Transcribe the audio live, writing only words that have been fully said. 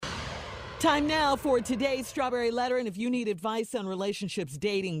Time now for today's Strawberry Letter. And if you need advice on relationships,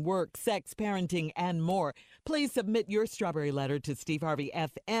 dating, work, sex, parenting, and more, please submit your Strawberry Letter to Steve Harvey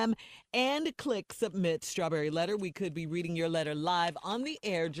FM and click Submit Strawberry Letter. We could be reading your letter live on the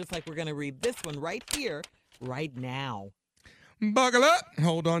air, just like we're going to read this one right here, right now. Buckle up.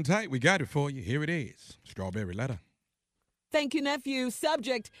 Hold on tight. We got it for you. Here it is. Strawberry Letter. Thank you, nephew.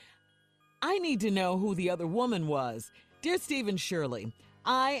 Subject, I need to know who the other woman was. Dear Steve and Shirley,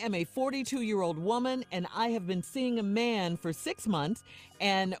 I am a 42-year-old woman, and I have been seeing a man for 6 months,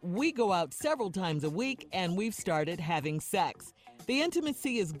 and we go out several times a week, and we've started having sex. The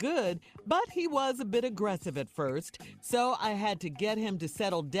intimacy is good, but he was a bit aggressive at first, so I had to get him to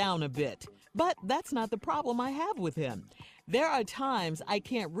settle down a bit. But that's not the problem I have with him. There are times I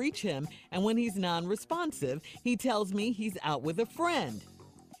can't reach him, and when he's non-responsive, he tells me he's out with a friend.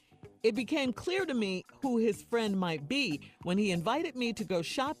 It became clear to me who his friend might be when he invited me to go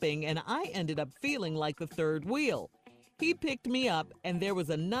shopping, and I ended up feeling like the third wheel. He picked me up, and there was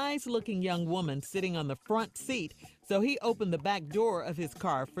a nice-looking young woman sitting on the front seat, so he opened the back door of his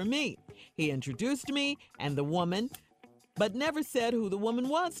car for me. He introduced me and the woman, but never said who the woman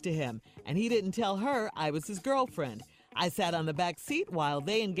was to him, and he didn't tell her I was his girlfriend. I sat on the back seat while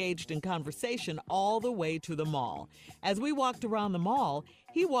they engaged in conversation all the way to the mall. As we walked around the mall,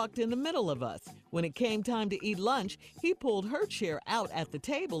 he walked in the middle of us. When it came time to eat lunch, he pulled her chair out at the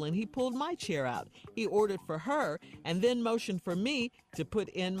table and he pulled my chair out. He ordered for her and then motioned for me to put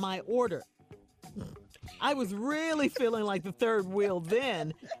in my order. I was really feeling like the third wheel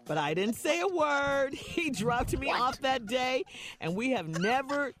then, but I didn't say a word. He dropped me off that day, and we have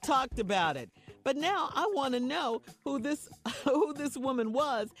never talked about it. But now I want to know who this woman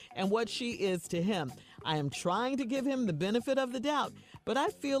was and what she is to him. I am trying to give him the benefit of the doubt, but I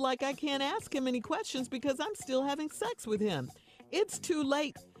feel like I can't ask him any questions because I'm still having sex with him. It's too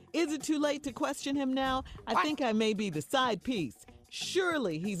late. Is it too late to question him now? I think I may be the side piece.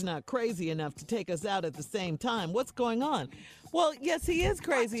 Surely he's not crazy enough to take us out at the same time. What's going on? Well, yes, he is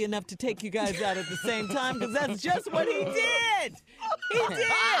crazy enough to take you guys out at the same time because that's just what he did. He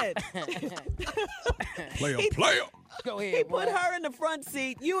did. Player. Go ahead. He put her in the front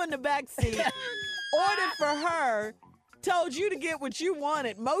seat, you in the back seat, ordered for her, told you to get what you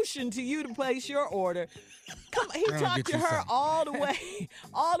wanted, motioned to you to place your order. He talked to her all the way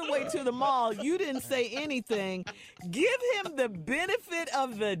to the mall. You didn't say anything. Give him the benefit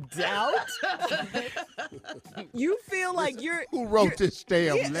of the doubt. You feel like Who wrote this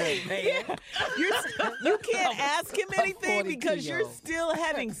damn letter? Yeah. You can't ask him anything because you're still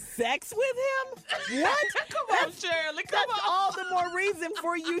having sex with him? What? Come on, Shirley. Come That's on. all the more reason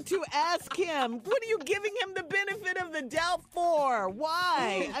for you to ask him. What are you giving him the benefit of the doubt for?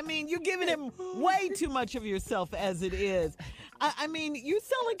 Why? I mean, you're giving him way too much of yourself as it is. I mean, you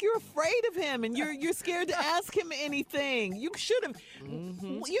sound like you're afraid of him and you're scared to ask him anything. You should have.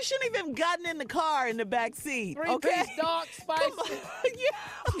 You shouldn't even gotten in the car in the back seat. Okay, Three-piece dark spicy.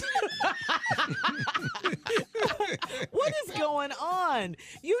 What is going on?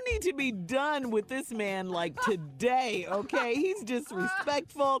 You need to be done with this man like today, okay? He's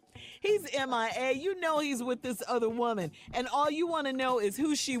disrespectful. He's MIA. You know he's with this other woman. And all you want to know is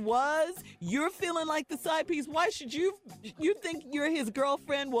who she was. You're feeling like the side piece. Why should you think you're his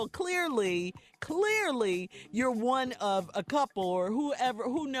girlfriend? Well, clearly, you're one of a couple or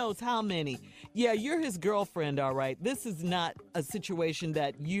who knows how many. Yeah, you're his girlfriend, all right. This is not a situation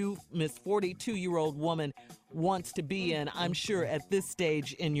that you, Miss 42-year-old woman, wants to be in, I'm sure, at this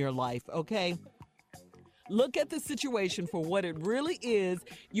stage in your life, okay? Look at the situation for what it really is.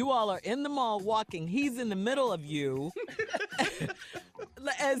 You all are in the mall walking. He's in the middle of you.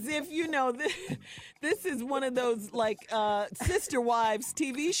 As if, this is one of those, Sister Wives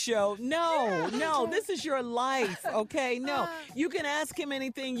TV show. No, this is your life, okay? No, you can ask him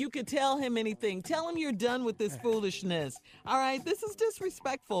anything. You can tell him anything. Tell him you're done with this foolishness, all right? This is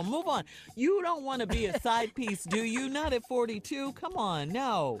disrespectful. Move on. You don't want to be a side piece, do you? Not at 42. Come on,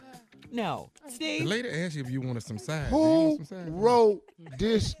 no. Steve? The lady asked you if you wanted some sides. Who wrote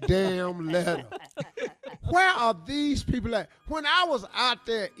this damn letter? Where are these people at? When I was out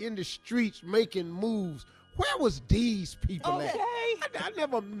there in the streets making moves, where was these people at? I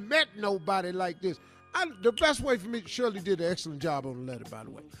never met nobody like this. The best way for me, Shirley did an excellent job on the letter, by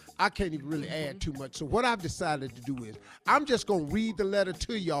the way. I can't even really add too much. So what I've decided to do is I'm just going to read the letter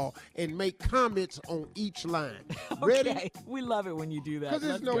to y'all and make comments on each line. Ready? Okay. We love it when you do that. Because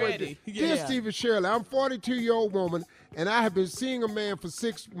there's no Ready. way. Dear Steve and Shirley, I'm a 42-year-old woman, and I have been seeing a man for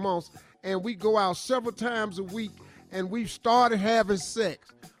 6 months, and we go out several times a week, and we've started having sex.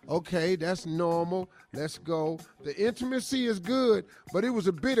 Okay, that's normal. Let's go. The intimacy is good, but it was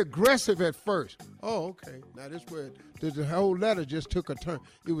a bit aggressive at first. Oh, okay. Now this where the whole letter just took a turn.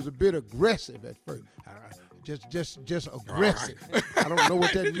 It was a bit aggressive at first. Just aggressive. I don't know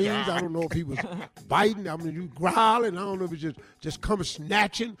what that means. I don't know if he was biting. I mean, you growling. I don't know if it just coming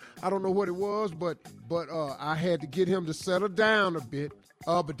snatching. I don't know what it was, but I had to get him to settle down a bit.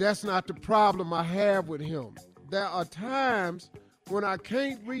 But that's not the problem I have with him. There are times when I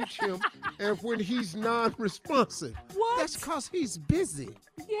can't reach him and when he's non-responsive. What? That's because he's busy.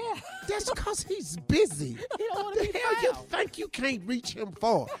 Yeah. That's because he's busy. don't The wanna be hell you found. think you can't reach him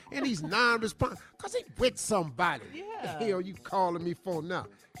for? And he's non-responsive because he with somebody. Yeah. The hell you calling me for now?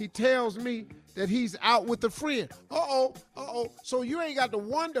 He tells me that he's out with a friend. Uh-oh. So you ain't got to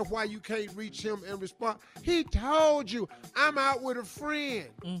wonder why you can't reach him and respond. He told you, I'm out with a friend.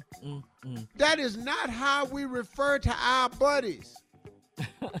 That is not how we refer to our buddies.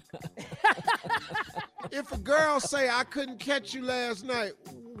 If a girl say, I couldn't catch you last night,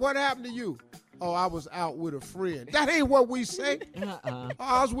 what happened to you? Oh, I was out with a friend. That ain't what we say.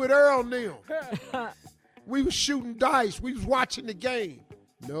 I was with Earl and them. We was shooting dice. We was watching the game.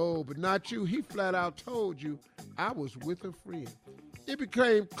 No, but not you. He flat out told you I was with a friend. It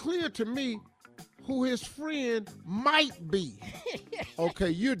became clear to me who his friend might be. Okay,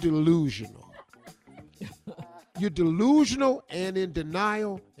 you're delusional. You're delusional and in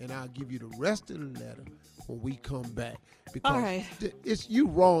denial, and I'll give you the rest of the letter when we come back. Because All right. it's you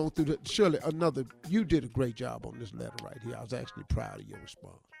wrong through the Shirley, you did a great job on this letter right here. I was actually proud of your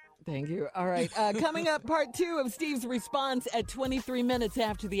response. Thank you. All right. Coming up, part 2 of Steve's response at 23 minutes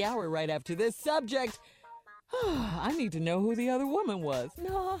after the hour, right after this subject. I need to know who the other woman was.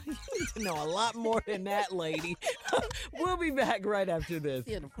 No, you need to know a lot more than that, lady. We'll be back right after this.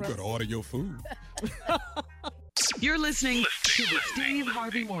 You gotta order your food. You're listening to the Steve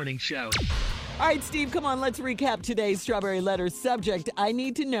Harvey Morning Show. All right, Steve, come on. Let's recap today's Strawberry Letter subject. I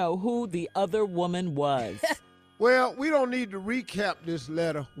need to know who the other woman was. Well, we don't need to recap this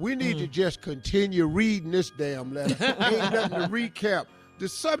letter. We need to just continue reading this damn letter. Ain't nothing to recap. The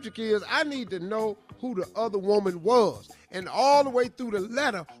subject is, I need to know who the other woman was. And all the way through the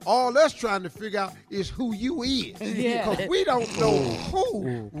letter, all us trying to figure out is who you is. Yeah. Because we don't know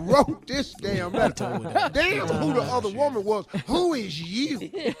who wrote this damn letter. Damn who the other woman was. Who is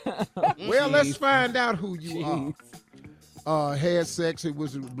you? Well, let's find out who you are. Had sex, it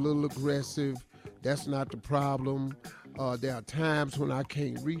was a little aggressive. That's not the problem. There are times when I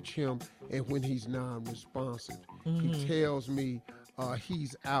can't reach him and when he's non-responsive. He tells me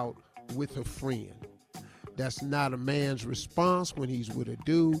he's out with a friend. That's not a man's response when he's with a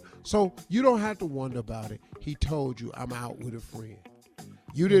dude. So you don't have to wonder about it. He told you, I'm out with a friend.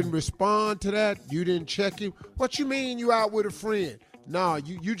 You didn't respond to that. You didn't check him. What you mean you out with a friend? No,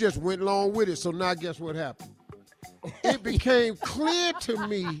 you just went along with it. So now guess what happened? It became clear to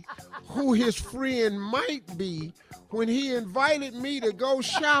me who his friend might be when he invited me to go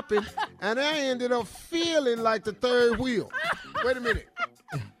shopping, and I ended up feeling like the third wheel. Wait a minute.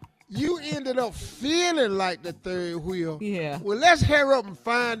 You ended up feeling like the third wheel. Yeah. Well, let's hurry up and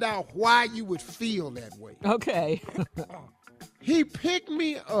find out why you would feel that way. Okay. He picked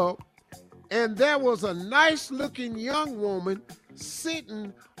me up, and there was a nice-looking young woman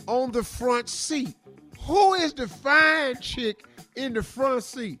sitting on the front seat. Who is the fine chick in the front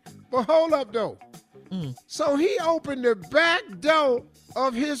seat? But hold up, though. So he opened the back door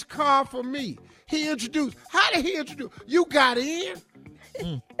of his car for me. He introduced. How did he introduce? You got in?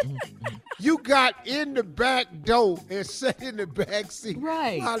 You got in the back door and sat in the back seat.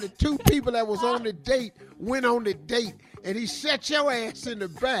 Right. While the two people that was on the date went on the date, and he set your ass in the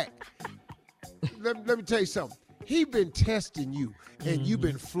back. Let me tell you something. He been testing you, and you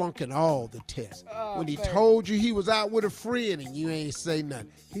been flunking all the tests. When he told you he was out with a friend and you ain't say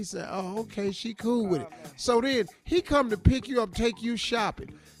nothing, he said, oh, okay, she cool with it. So then he come to pick you up, take you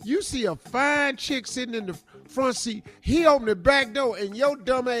shopping. You see a fine chick sitting in the front seat. He opened the back door, and your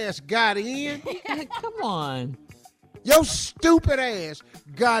dumb ass got in. Come on. Your stupid ass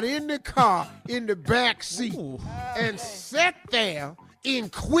got in the car in the back seat and sat there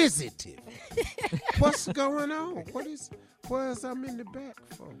inquisitive. What's going on? What is I'm in the back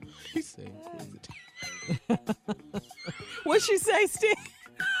for? He said inquisitive. What'd she say, Steve?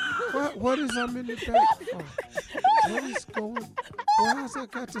 What is I'm in the back for? What is going? Why has I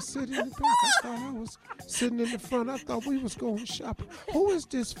got to sit in the back? I thought I was sitting in the front. I thought we was going shopping. Who is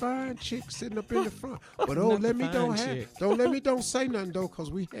this fine chick sitting up in the front? But Not the fine chick. don't say nothing though, cause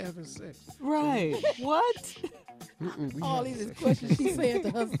we having sex. Right. What? All these questions she said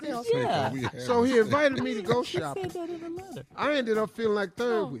to herself. Yeah. So he invited me to go shopping. Said that in the letter. I ended up feeling like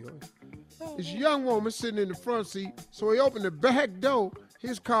third wheel. This young woman sitting in the front seat, so he opened the back door,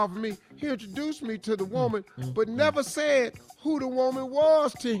 his car for me. He introduced me to the woman, but never said who the woman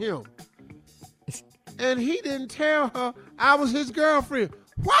was to him. And he didn't tell her I was his girlfriend.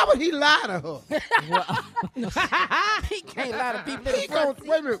 Why would he lie to her? He can't lie to people in the He front gonna,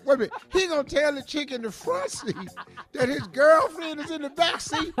 wait a minute. He gonna tell the chick in the front seat that his girlfriend is in the back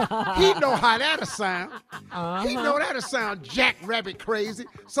seat. He know how that'll sound. He know that'll sound jackrabbit crazy.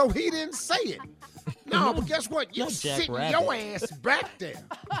 So he didn't say it. No, but guess what? You Not sitting jackrabbit. your ass back there.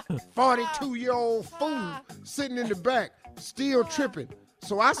 42-year-old fool sitting in the back, still tripping.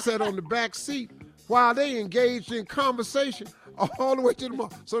 So I sat on the back seat while they engaged in conversation all the way to the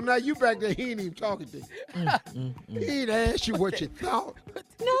mall. So now you back there, he ain't even talking to you. He ain't asked you what you thought.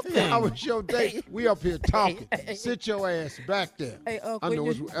 Nothing. How was your day? We up here talking. Sit your ass back there. Hey, I know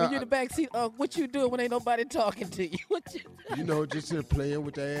when you're in the back seat, what you doing when ain't nobody talking to you? you know, just here playing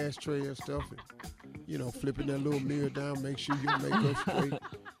with the ashtray and stuff. And, you know, flipping that little mirror down, make sure your makeup straight.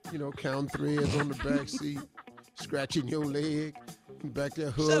 You know, counting threads on the back seat, scratching your leg, back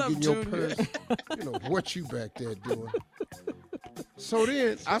there hugging your purse. You know, what you back there doing. So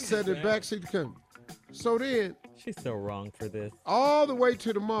then, I sat in the back seat to come. So then, She's so wrong for this. all the way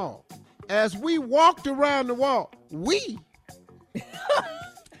to the mall. As we walked around the wall,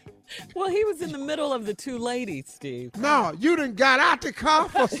 Well, he was in the middle of the two ladies, Steve. no, you done got out the car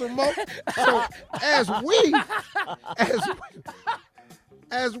for some more. So as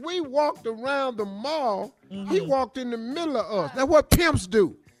we walked around the mall, he walked in the middle of us. That's what pimps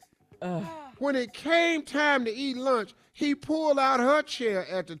do. When it came time to eat lunch, he pulled out her chair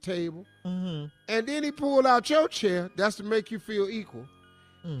at the table, and then he pulled out your chair. That's to make you feel equal.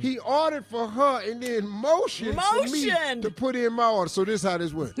 He ordered for her and then motioned for me Motioned. to put in my order. So this how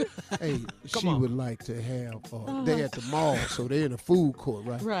this went. Hey, she on. would like to have, they at the mall, so they in the food court,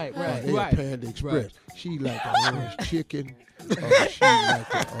 right? Right. They at Panda Express. She like the orange chicken. She like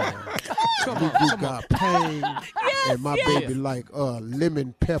the got pain. And my baby like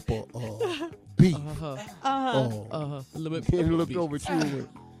lemon pepper beef. He looked over at you and went,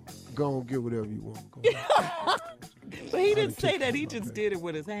 go on, get whatever you want. Go on. But he didn't say that. He just did it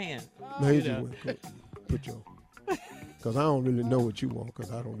with his hand. No, he just went, go, put your, because I don't really know what you want,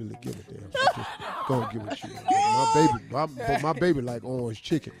 because I don't really give a damn. So just go and get what you want. My baby like orange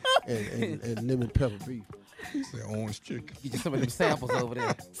chicken and lemon pepper beef. He said orange chicken. Get you some of them samples over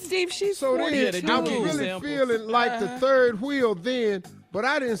there. Steve, she's So 40. then, I was really feeling like the third wheel then, but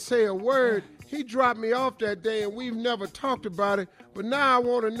I didn't say a word. He dropped me off that day, and we've never talked about it. But now I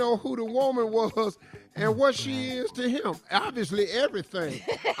want to know who the woman was and what she is to him. Obviously, everything.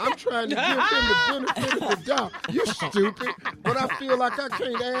 I'm trying to give him the benefit of the doubt. You're stupid, but I feel like I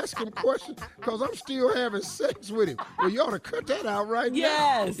can't ask him questions because I'm still having sex with him. Well, you ought to cut that out right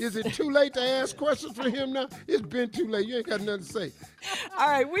Yes. now. Is it too late to ask questions for him now? It's been too late. You ain't got nothing to say. All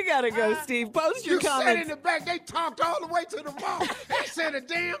right, we got to go, Steve. Post your You sat in comments the back. They talked all the way to the mall. They said a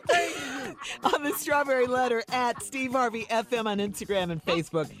damn thing to you. on the Strawberry Letter at Steve Harvey FM on Instagram and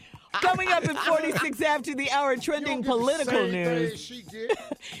Facebook. Coming up at 46 after the hour, trending You don't get the political same news. thing she get.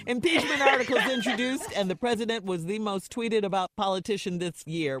 Impeachment articles introduced, and the president was the most tweeted about politician this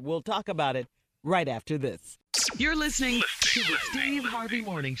year. We'll talk about it right after this. You're listening to the Steve Harvey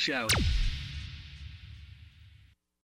Morning Show.